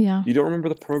 Yeah. You don't remember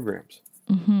the programs.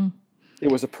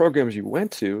 It was the programs you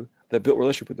went to that built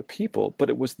relationship with the people, but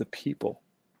it was the people.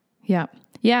 Yeah.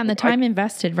 Yeah. And the time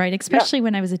invested, right? Especially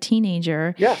when I was a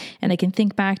teenager. Yeah. And I can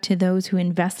think back to those who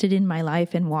invested in my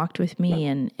life and walked with me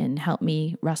and helped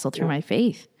me wrestle through my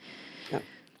faith. Yeah.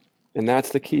 And that's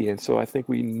the key. And so I think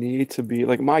we need to be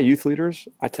like my youth leaders.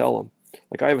 I tell them,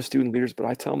 like I have a student leaders, but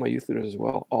I tell my youth leaders as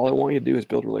well, all I want you to do is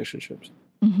build relationships.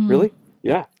 Really?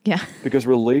 Yeah. Yeah. Because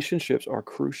relationships are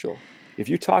crucial. If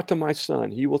you talk to my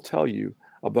son, he will tell you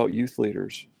about youth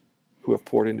leaders who have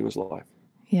poured into his life.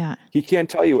 Yeah. He can't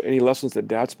tell you any lessons that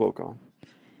dad spoke on,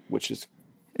 which is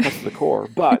cuts to the core,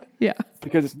 but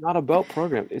because it's not about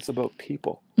program, it's about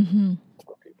people. It's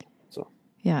about people. So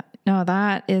yeah, no,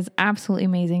 that is absolutely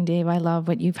amazing, Dave. I love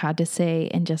what you've had to say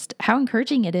and just how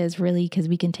encouraging it is really, because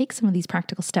we can take some of these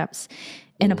practical steps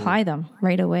and apply them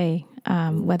right away,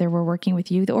 whether we're working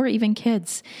with youth or even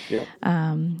kids. Yeah.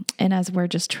 And as we're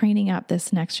just training up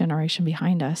this next generation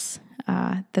behind us,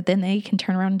 that then they can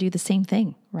turn around and do the same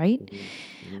thing, right?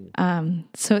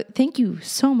 So thank you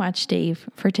so much, Dave,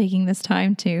 for taking this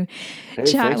time to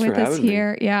chat with us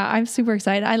here. Yeah, I'm super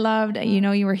excited. I loved,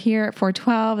 you were here at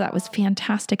 412. That was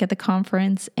fantastic at the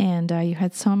conference. And you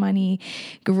had so many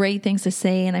great things to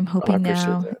say. And I'm hoping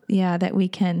that we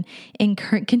can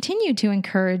continue to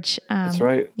encourage. That's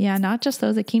right. Yeah, not just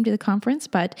those that came to the conference,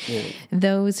 but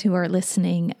those who are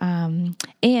listening.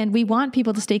 And we want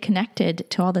people to stay connected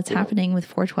to all that's happening with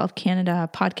 412 Canada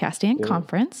podcast and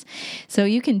conference. So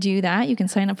you can do that. You can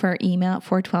sign up for our email at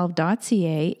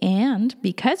 412.ca. And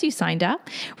because you signed up,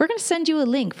 we're going to send you a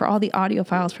link for all the audio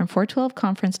files from 412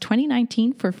 Conference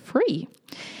 2019 for free.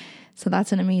 So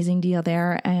that's an amazing deal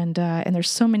there. And there's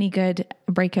so many good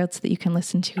breakouts that you can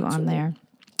listen to on there.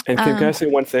 And can I say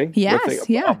one thing? Yes,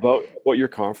 about your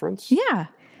conference? Yeah.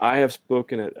 I have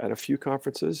spoken at a few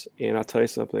conferences, and I'll tell you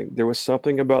something. There was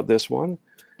something about this one.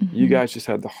 You guys just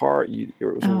had the heart. It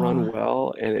was run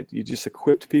well, and you just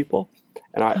equipped people.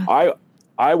 And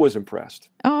I was impressed.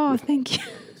 Oh, thank you.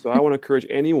 So I want to encourage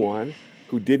anyone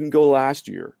who didn't go last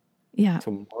year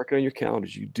to mark it on your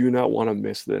calendars. You do not want to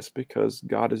miss this because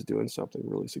God is doing something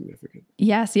really significant.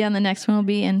 Yes, and the next one will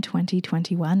be in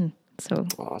 2021. So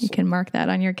you can mark that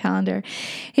on your calendar.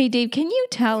 Hey, Dave, can you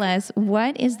tell us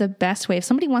what is the best way, if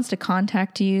somebody wants to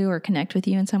contact you or connect with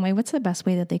you in some way, what's the best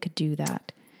way that they could do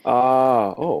that?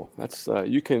 That's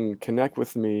you can connect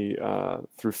with me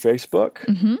through Facebook.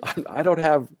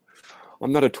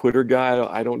 I'm not a Twitter guy.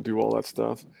 I don't do all that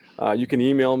stuff. You can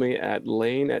email me at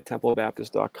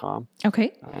lane@templebaptist.com.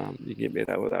 Okay. You can get me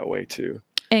that way too.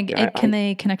 And can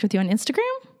they connect with you on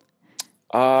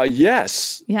Instagram?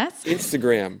 Yes. Yes.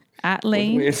 Instagram. At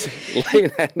Lane.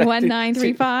 Lane at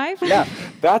 1935. Yeah.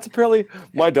 That's apparently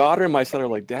my daughter and my son are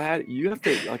like, Dad, you have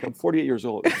to, like, I'm 48 years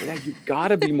old. Dad, you got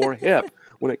to be more hip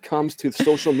when it comes to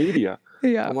social media.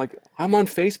 Yeah. I'm like, I'm on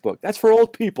Facebook. That's for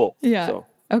old people. Yeah. So.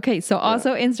 Okay, so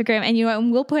also Instagram,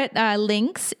 and we'll put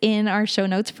links in our show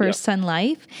notes for Sun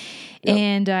Life,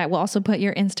 and we'll also put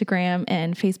your Instagram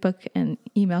and Facebook and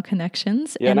email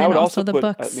connections, and then I would also the put,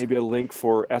 books. Maybe a link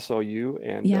for SLU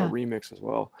and Remix as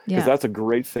well, because that's a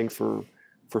great thing for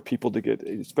people to get,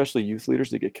 especially youth leaders,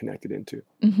 to get connected into.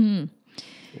 Mm-hmm.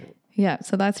 Yeah,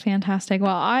 so that's fantastic.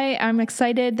 Well, I'm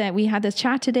excited that we had this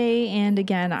chat today. And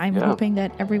again, I'm hoping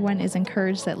that everyone is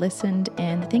encouraged that listened.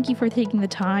 And thank you for taking the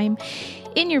time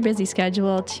in your busy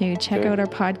schedule to check out our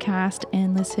podcast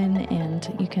and listen.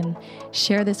 And you can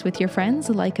share this with your friends,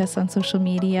 like us on social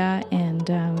media, and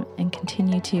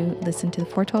continue to listen to the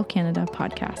 412 Canada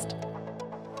podcast.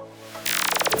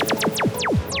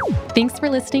 Thanks for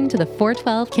listening to the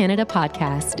 412 Canada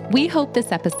podcast. We hope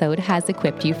this episode has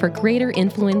equipped you for greater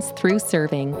influence through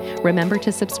serving. Remember to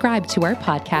subscribe to our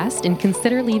podcast and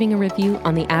consider leaving a review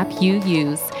on the app you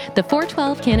use. The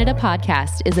 412 Canada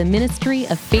podcast is a ministry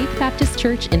of Faith Baptist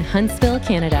Church in Huntsville,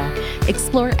 Canada.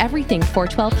 Explore everything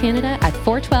 412 Canada at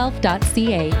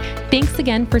 412.ca. Thanks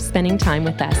again for spending time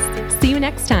with us. See you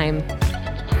next time.